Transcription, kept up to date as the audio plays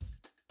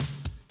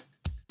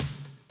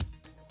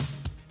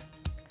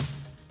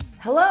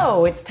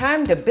Hello, it's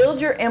time to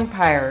build your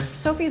empire.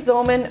 Sophie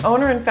Zollman,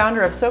 owner and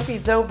founder of Sophie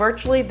Zo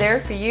Virtually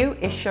There For You,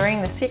 is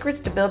sharing the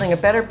secrets to building a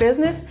better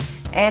business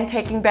and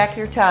taking back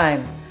your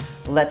time.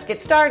 Let's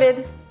get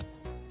started.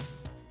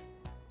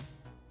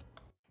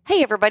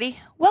 Hey everybody,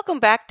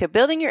 welcome back to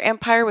Building Your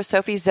Empire with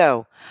Sophie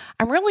Zo.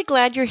 I'm really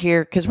glad you're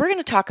here because we're going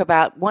to talk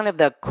about one of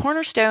the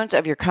cornerstones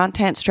of your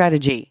content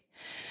strategy.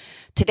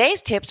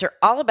 Today's tips are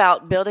all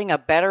about building a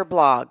better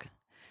blog.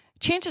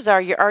 Chances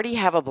are you already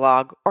have a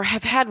blog or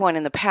have had one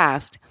in the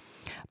past,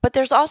 but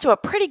there's also a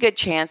pretty good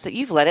chance that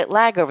you've let it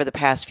lag over the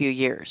past few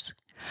years.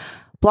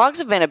 Blogs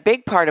have been a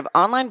big part of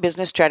online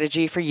business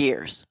strategy for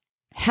years.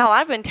 Hell,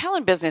 I've been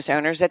telling business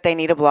owners that they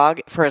need a blog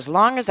for as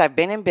long as I've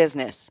been in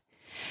business,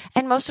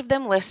 and most of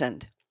them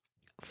listened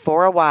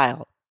for a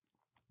while.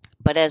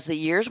 But as the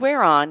years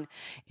wear on,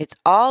 it's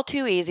all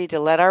too easy to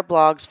let our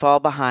blogs fall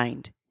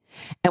behind.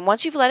 And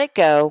once you've let it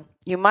go,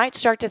 you might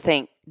start to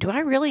think, do I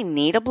really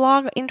need a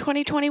blog in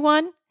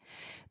 2021?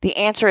 The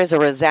answer is a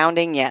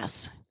resounding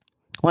yes.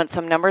 Want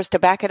some numbers to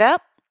back it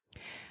up?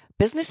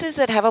 Businesses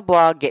that have a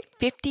blog get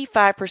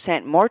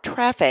 55% more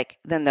traffic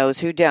than those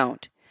who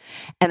don't.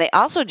 And they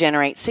also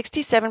generate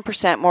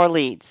 67% more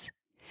leads.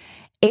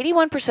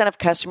 81% of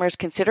customers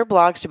consider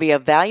blogs to be a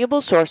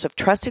valuable source of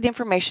trusted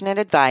information and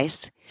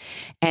advice.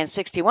 And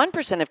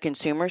 61% of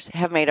consumers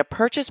have made a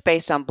purchase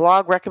based on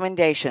blog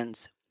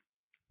recommendations.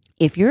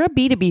 If you're a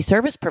B2B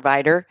service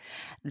provider,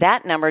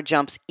 that number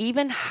jumps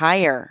even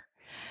higher.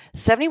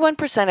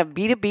 71% of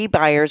B2B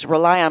buyers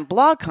rely on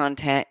blog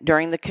content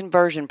during the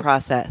conversion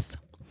process.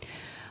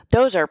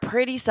 Those are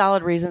pretty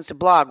solid reasons to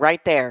blog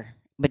right there.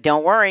 But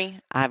don't worry,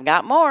 I've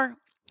got more.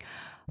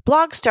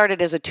 Blogs started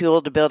as a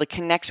tool to build a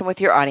connection with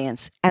your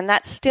audience, and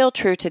that's still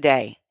true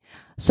today.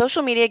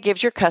 Social media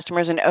gives your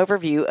customers an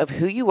overview of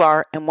who you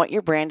are and what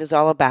your brand is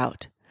all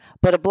about.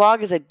 But a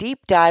blog is a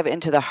deep dive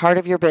into the heart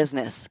of your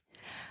business.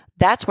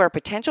 That's where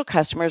potential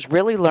customers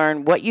really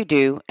learn what you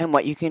do and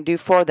what you can do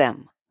for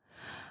them.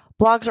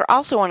 Blogs are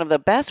also one of the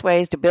best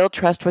ways to build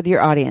trust with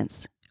your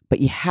audience, but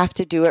you have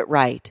to do it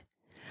right.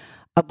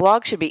 A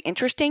blog should be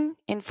interesting,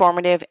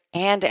 informative,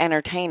 and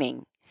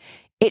entertaining.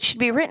 It should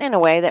be written in a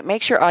way that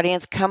makes your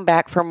audience come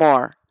back for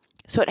more.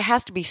 So it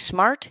has to be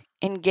smart,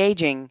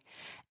 engaging,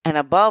 and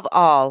above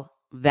all,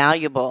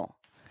 valuable.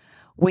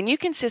 When you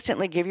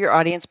consistently give your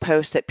audience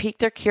posts that pique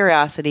their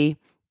curiosity,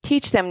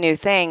 teach them new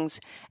things,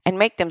 and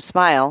make them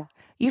smile,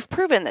 you've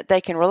proven that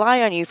they can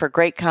rely on you for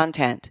great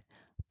content.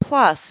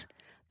 Plus,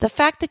 the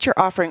fact that you're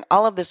offering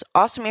all of this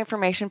awesome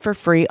information for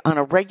free on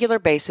a regular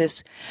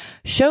basis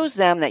shows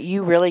them that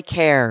you really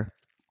care.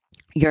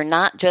 You're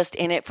not just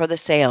in it for the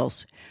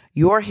sales.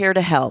 You're here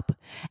to help,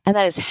 and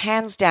that is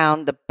hands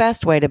down the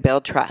best way to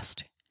build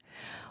trust.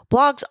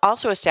 Blogs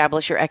also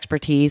establish your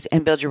expertise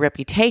and build your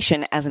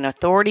reputation as an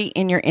authority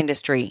in your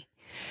industry.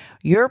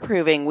 You're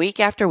proving week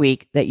after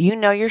week that you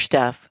know your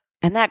stuff,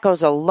 and that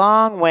goes a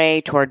long way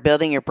toward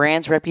building your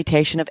brand's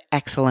reputation of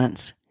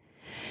excellence.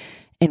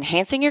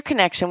 Enhancing your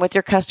connection with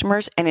your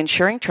customers and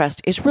ensuring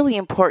trust is really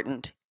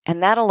important,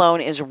 and that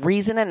alone is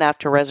reason enough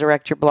to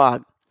resurrect your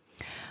blog.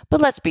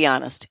 But let's be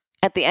honest,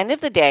 at the end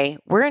of the day,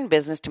 we're in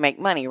business to make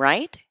money,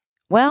 right?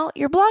 Well,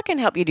 your blog can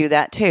help you do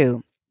that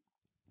too.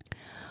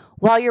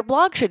 While your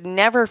blog should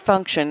never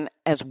function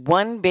as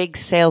one big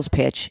sales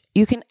pitch,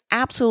 you can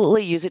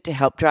absolutely use it to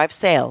help drive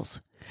sales.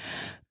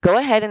 Go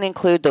ahead and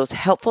include those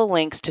helpful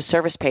links to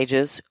service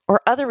pages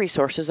or other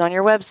resources on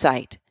your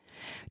website.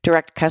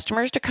 Direct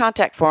customers to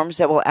contact forms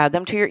that will add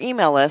them to your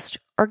email list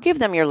or give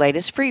them your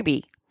latest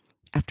freebie.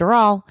 After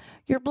all,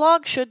 your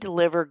blog should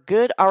deliver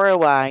good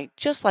ROI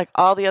just like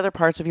all the other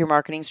parts of your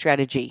marketing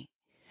strategy.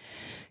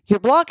 Your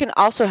blog can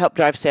also help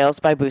drive sales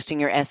by boosting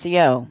your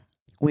SEO.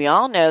 We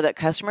all know that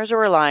customers are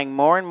relying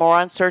more and more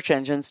on search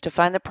engines to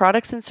find the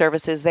products and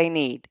services they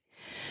need.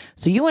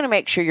 So you want to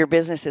make sure your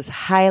business is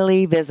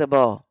highly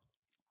visible.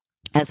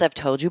 As I've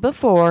told you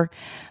before,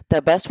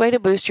 the best way to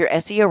boost your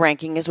SEO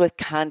ranking is with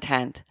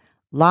content.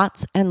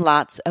 Lots and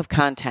lots of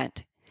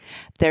content.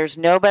 There's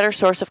no better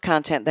source of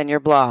content than your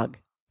blog,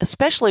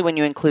 especially when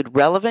you include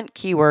relevant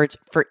keywords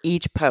for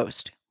each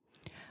post.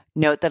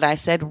 Note that I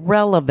said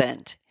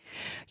relevant.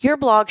 Your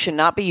blog should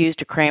not be used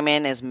to cram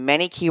in as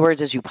many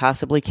keywords as you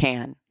possibly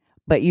can,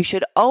 but you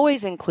should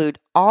always include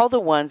all the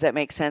ones that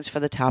make sense for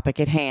the topic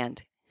at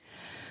hand.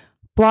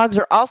 Blogs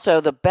are also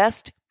the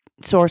best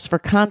source for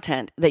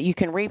content that you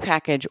can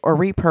repackage or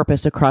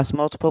repurpose across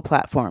multiple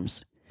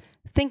platforms.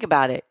 Think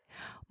about it.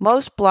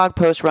 Most blog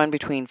posts run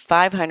between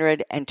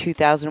 500 and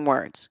 2,000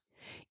 words.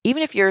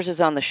 Even if yours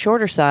is on the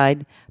shorter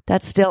side,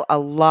 that's still a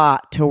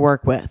lot to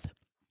work with.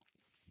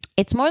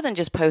 It's more than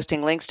just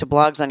posting links to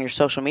blogs on your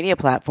social media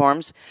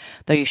platforms,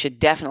 though you should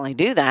definitely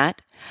do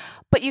that,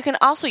 but you can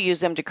also use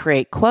them to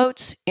create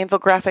quotes,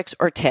 infographics,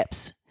 or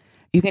tips.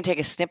 You can take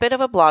a snippet of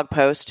a blog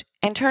post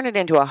and turn it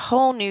into a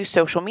whole new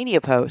social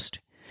media post.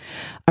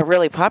 A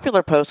really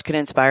popular post could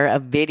inspire a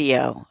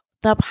video.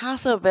 The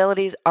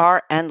possibilities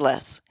are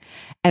endless.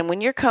 And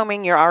when you're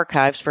combing your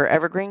archives for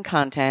evergreen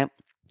content,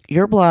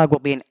 your blog will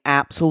be an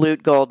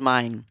absolute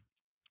goldmine.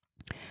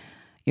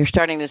 You're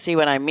starting to see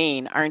what I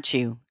mean, aren't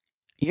you?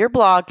 Your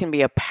blog can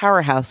be a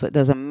powerhouse that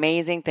does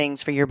amazing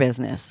things for your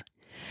business.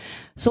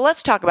 So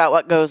let's talk about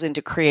what goes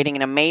into creating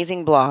an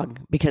amazing blog,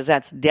 because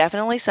that's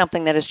definitely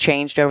something that has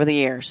changed over the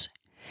years.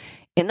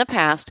 In the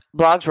past,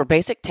 blogs were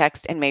basic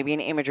text and maybe an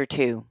image or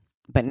two.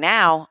 But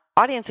now,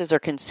 audiences are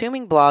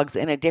consuming blogs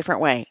in a different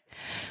way,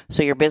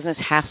 so your business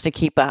has to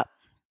keep up.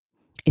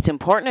 It's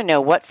important to know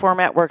what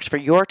format works for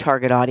your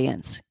target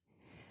audience.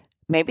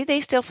 Maybe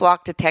they still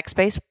flock to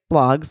text-based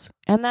blogs,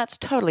 and that's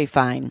totally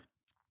fine.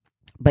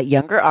 But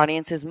younger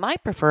audiences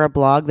might prefer a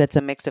blog that's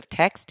a mix of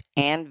text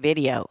and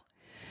video.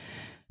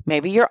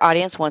 Maybe your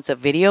audience wants a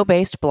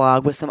video-based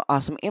blog with some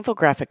awesome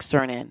infographics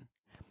thrown in.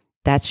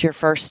 That's your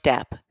first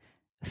step.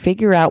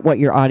 Figure out what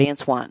your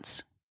audience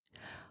wants.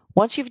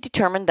 Once you've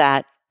determined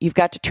that, you've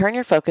got to turn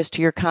your focus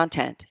to your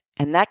content,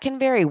 and that can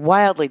vary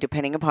wildly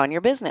depending upon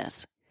your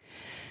business.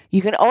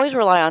 You can always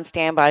rely on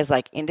standbys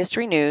like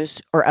industry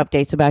news or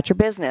updates about your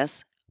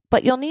business,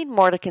 but you'll need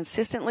more to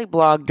consistently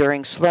blog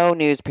during slow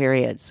news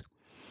periods.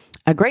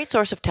 A great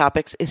source of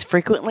topics is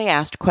frequently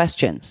asked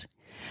questions.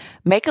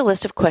 Make a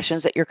list of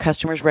questions that your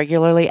customers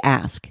regularly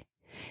ask.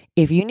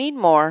 If you need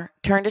more,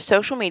 turn to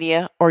social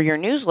media or your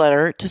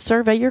newsletter to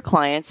survey your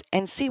clients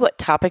and see what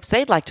topics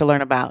they'd like to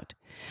learn about.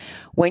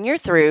 When you're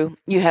through,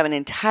 you have an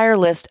entire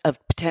list of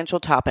potential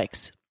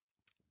topics.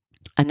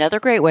 Another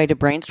great way to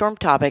brainstorm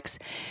topics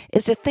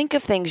is to think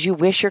of things you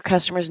wish your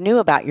customers knew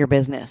about your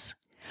business.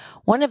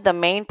 One of the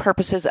main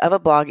purposes of a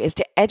blog is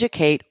to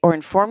educate or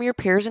inform your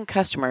peers and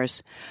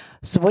customers.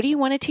 So what do you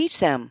want to teach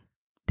them?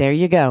 There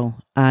you go,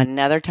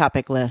 another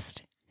topic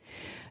list.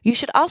 You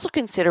should also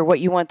consider what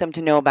you want them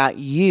to know about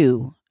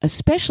you,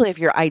 especially if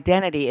your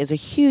identity is a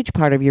huge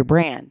part of your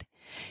brand.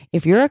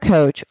 If you're a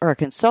coach or a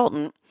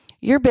consultant,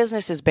 your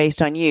business is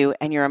based on you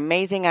and your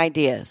amazing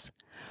ideas.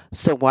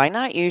 So why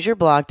not use your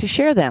blog to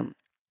share them?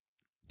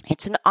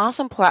 It's an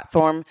awesome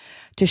platform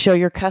to show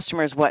your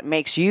customers what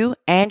makes you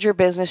and your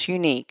business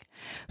unique.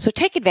 So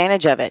take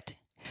advantage of it.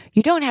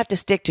 You don't have to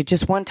stick to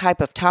just one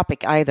type of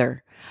topic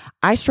either.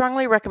 I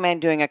strongly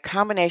recommend doing a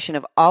combination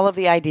of all of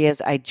the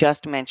ideas I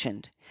just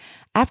mentioned.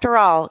 After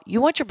all, you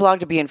want your blog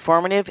to be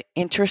informative,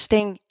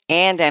 interesting,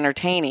 and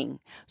entertaining,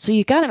 so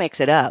you got to mix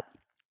it up.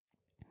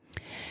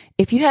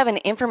 If you have an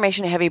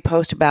information-heavy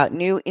post about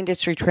new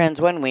industry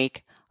trends one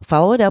week,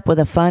 follow it up with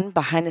a fun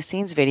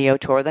behind-the-scenes video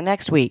tour the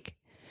next week.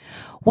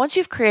 Once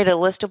you've created a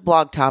list of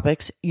blog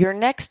topics, your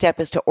next step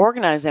is to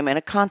organize them in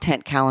a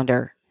content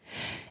calendar.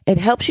 It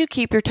helps you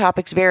keep your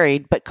topics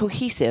varied but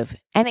cohesive,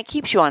 and it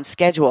keeps you on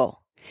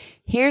schedule.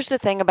 Here's the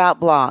thing about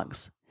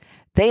blogs.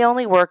 They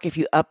only work if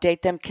you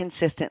update them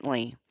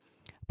consistently.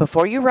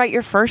 Before you write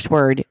your first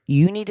word,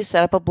 you need to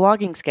set up a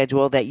blogging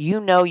schedule that you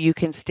know you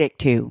can stick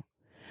to.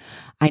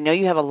 I know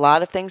you have a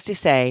lot of things to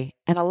say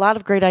and a lot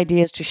of great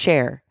ideas to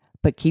share,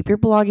 but keep your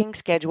blogging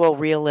schedule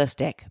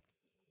realistic.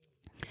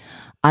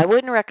 I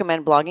wouldn't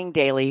recommend blogging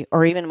daily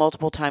or even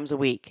multiple times a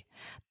week.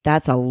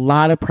 That's a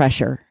lot of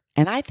pressure,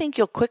 and I think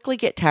you'll quickly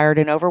get tired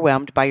and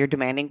overwhelmed by your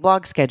demanding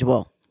blog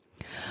schedule.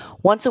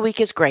 Once a week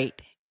is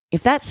great.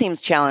 If that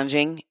seems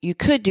challenging, you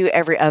could do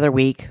every other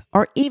week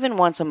or even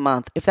once a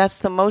month if that's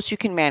the most you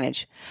can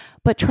manage,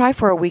 but try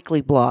for a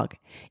weekly blog.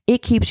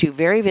 It keeps you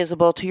very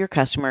visible to your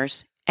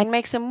customers and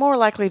makes them more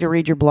likely to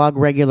read your blog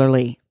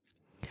regularly.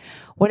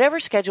 Whatever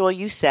schedule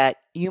you set,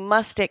 you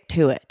must stick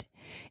to it.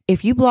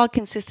 If you blog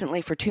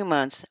consistently for 2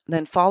 months,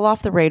 then fall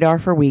off the radar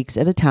for weeks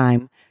at a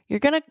time, you're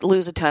going to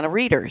lose a ton of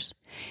readers.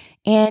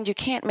 And you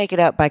can't make it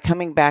up by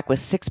coming back with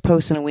 6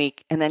 posts in a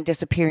week and then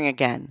disappearing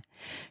again.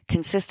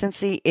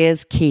 Consistency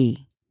is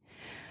key.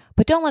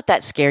 But don't let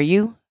that scare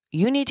you.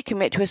 You need to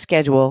commit to a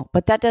schedule,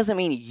 but that doesn't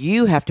mean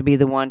you have to be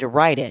the one to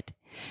write it.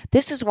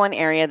 This is one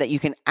area that you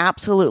can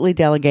absolutely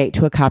delegate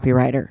to a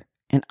copywriter.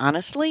 And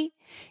honestly,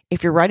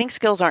 if your writing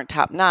skills aren't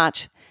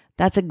top-notch,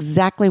 that's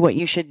exactly what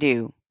you should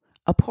do.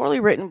 A poorly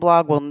written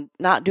blog will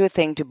not do a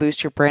thing to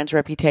boost your brand's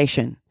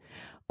reputation.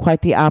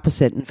 Quite the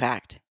opposite, in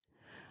fact.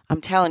 I'm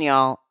telling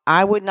y'all,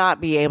 I would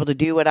not be able to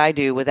do what I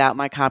do without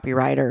my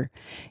copywriter.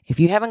 If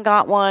you haven't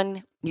got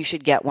one, you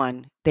should get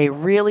one. They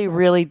really,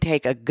 really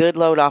take a good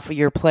load off of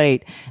your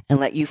plate and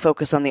let you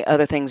focus on the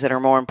other things that are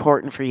more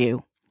important for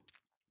you.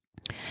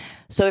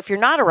 So if you're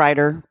not a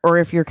writer, or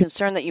if you're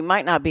concerned that you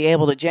might not be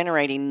able to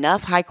generate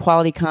enough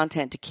high-quality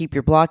content to keep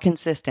your blog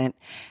consistent,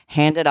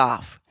 hand it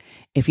off.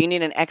 If you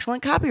need an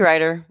excellent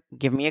copywriter,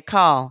 give me a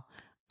call.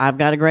 I've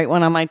got a great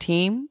one on my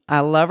team. I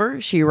love her.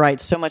 She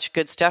writes so much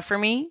good stuff for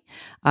me.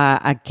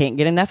 I can't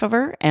get enough of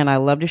her, and I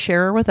love to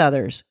share her with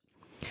others.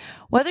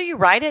 Whether you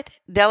write it,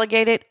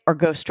 delegate it, or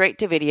go straight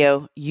to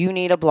video, you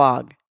need a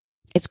blog.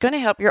 It's going to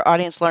help your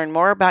audience learn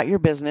more about your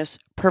business,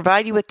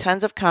 provide you with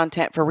tons of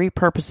content for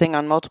repurposing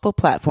on multiple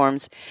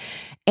platforms,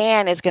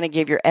 and it's going to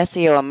give your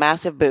SEO a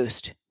massive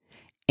boost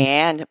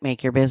and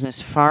make your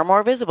business far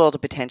more visible to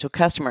potential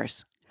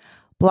customers.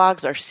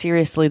 Blogs are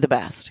seriously the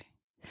best.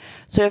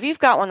 So if you've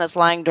got one that's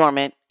lying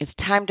dormant, it's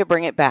time to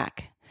bring it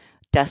back.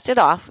 Dust it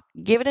off,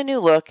 give it a new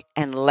look,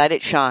 and let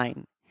it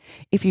shine.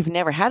 If you've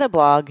never had a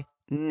blog,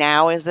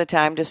 now is the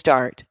time to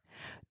start.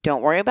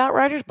 Don't worry about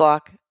writer's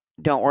block.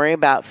 Don't worry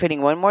about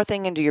fitting one more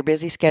thing into your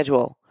busy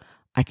schedule.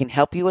 I can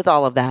help you with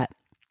all of that.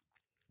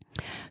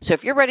 So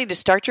if you're ready to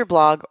start your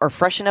blog or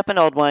freshen up an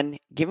old one,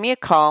 give me a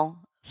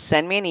call,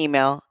 send me an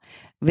email,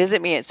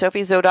 visit me at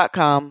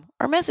sophiezoe.com,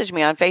 or message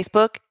me on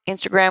Facebook,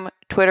 Instagram,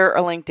 Twitter,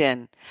 or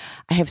LinkedIn.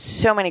 I have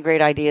so many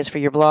great ideas for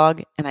your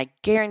blog, and I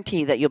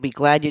guarantee that you'll be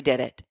glad you did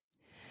it.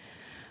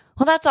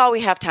 Well, that's all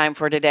we have time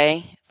for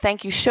today.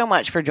 Thank you so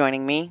much for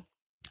joining me.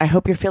 I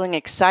hope you're feeling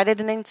excited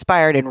and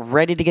inspired and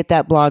ready to get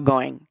that blog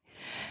going.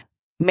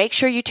 Make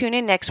sure you tune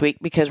in next week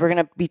because we're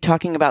going to be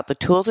talking about the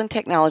tools and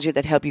technology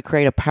that help you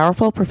create a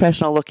powerful,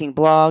 professional-looking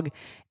blog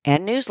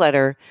and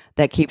newsletter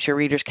that keeps your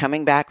readers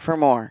coming back for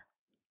more.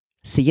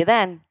 See you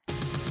then.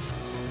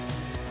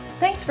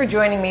 Thanks for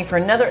joining me for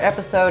another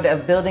episode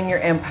of Building Your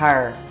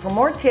Empire. For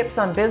more tips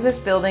on business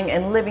building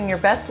and living your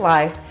best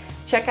life,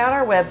 check out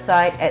our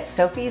website at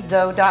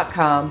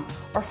sophiezoe.com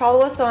or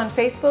follow us on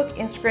Facebook,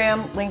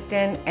 Instagram,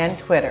 LinkedIn, and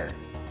Twitter.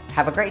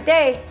 Have a great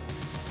day.